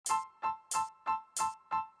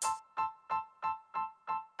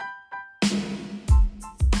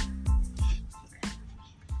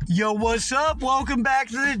Yo, what's up? Welcome back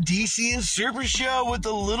to the DC and Super Show with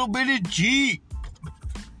a little bit of G.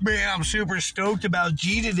 Man, I'm super stoked about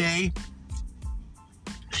G today.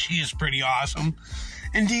 She is pretty awesome.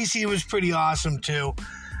 And DC was pretty awesome too.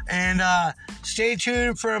 And stay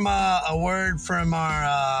tuned for a word from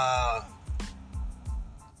our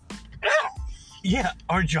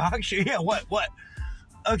our jog show. Yeah, what?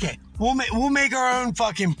 Okay, we'll make our own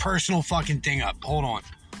fucking personal fucking thing up. Hold on.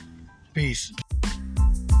 Peace.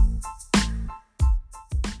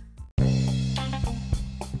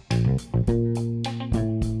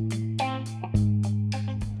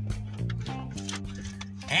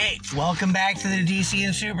 Hey, welcome back to the DC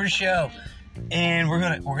and Super Show. And we're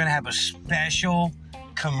gonna have a special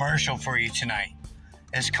commercial for you tonight.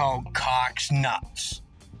 It's called Cox Nuts.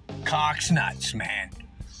 Cox Nuts, man.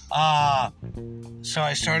 So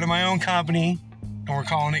I started my own company, and we're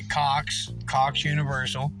calling it Cox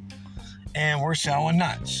Universal, and we're selling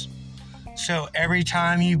nuts. So every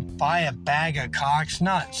time you buy a bag of Cox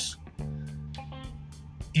Nuts,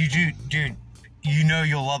 dude, you know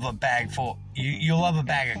you'll love a bag full. You'll love a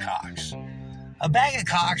bag of Cox. A bag of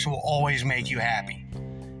Cox will always make you happy.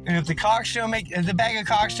 And if the bag of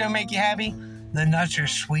Cox don't make you happy, the nuts are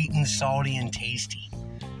sweet and salty and tasty.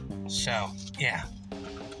 So, yeah.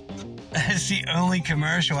 That's the only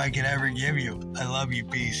commercial I could ever give you. I love you.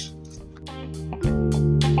 Peace.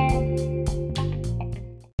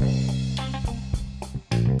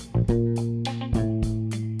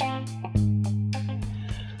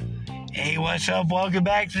 Hey, what's up? Welcome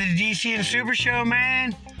back to the DC and Super Show,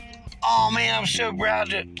 man. Oh, man, I'm so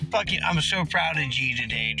proud of G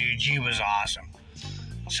today, dude. G was awesome.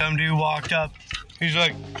 Some dude walked up. He's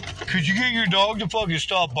like, could you get your dog to fucking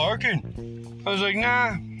stop barking? I was like,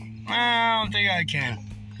 nah, I don't think I can.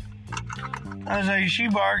 I was like, she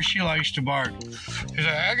barks, she likes to bark. He's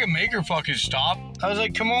like, I can make her fucking stop. I was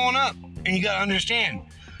like, come on up. And you gotta understand,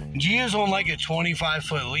 G is on like a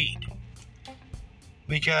 25-foot lead.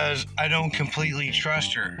 Because I don't completely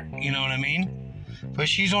trust her, you know what I mean? But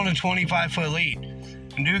she's on a 25-foot lead.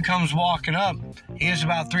 And dude comes walking up, he gets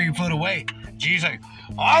about 3 foot away. G's like,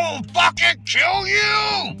 I will fucking kill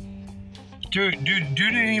you! Dude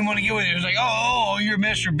didn't even want to get with it. He was like, oh, you're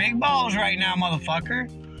Mr. Big Balls right now,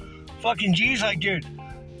 motherfucker. Fucking G's like, dude.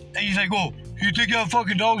 And he's like, whoa, you think that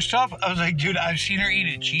fucking dog's tough? I was like, dude, I've seen her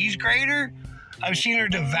eat a cheese grater. I've seen her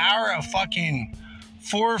devour a fucking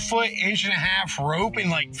 4-foot, 1.5-inch rope in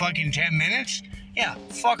like fucking 10 minutes. Yeah,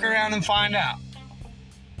 fuck around and find out.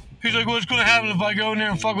 He's like, what's gonna happen if I go in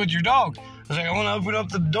there and fuck with your dog? I was like, I want to open up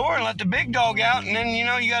the door and let the big dog out, and then, you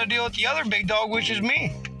know, you got to deal with the other big dog, which is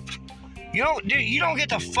me. You don't get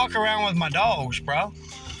to fuck around with my dogs, bro.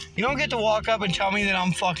 You don't get to walk up and tell me that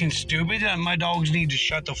I'm fucking stupid, that my dogs need to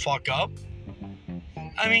shut the fuck up.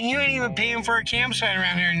 I mean, you ain't even paying for a campsite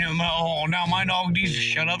around here, and now my dog needs to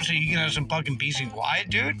shut up so you can have some fucking peace and quiet,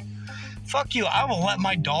 dude. Fuck you. I will let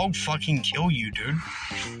my dog fucking kill you, dude.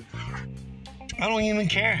 I don't even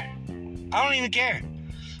care.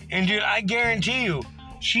 And dude, I guarantee you,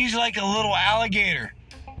 she's like a little alligator.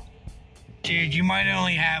 Dude, you might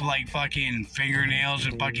only have like fucking fingernails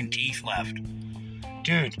and fucking teeth left.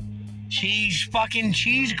 Dude, she's fucking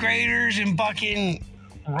cheese graters and fucking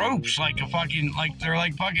ropes like they're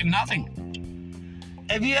like fucking nothing.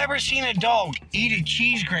 Have you ever seen a dog eat a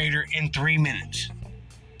cheese grater in 3 minutes?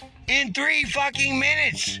 In 3 fucking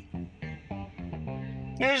minutes!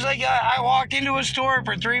 It was like I walked into a store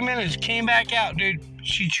for 3 minutes, came back out, dude.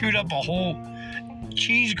 She chewed up a whole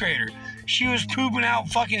cheese grater. She was pooping out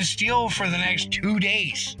fucking steel for the next 2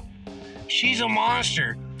 days. She's a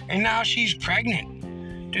monster, and now she's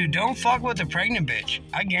pregnant. Dude, don't fuck with a pregnant bitch.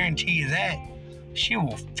 I guarantee you that. She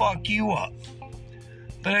will fuck you up.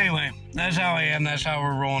 But anyway, that's how I am. That's how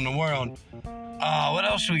we're rolling the world. What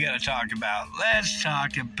else do we gotta talk about? Let's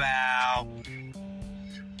talk about...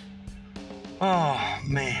 Oh,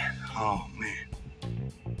 man.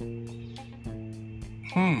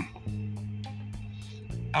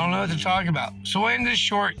 I don't know what to talk about. So we'll end this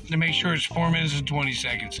short to make sure it's 4 minutes and 20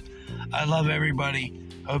 seconds. I love everybody.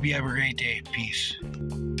 Hope you have a great day. Peace.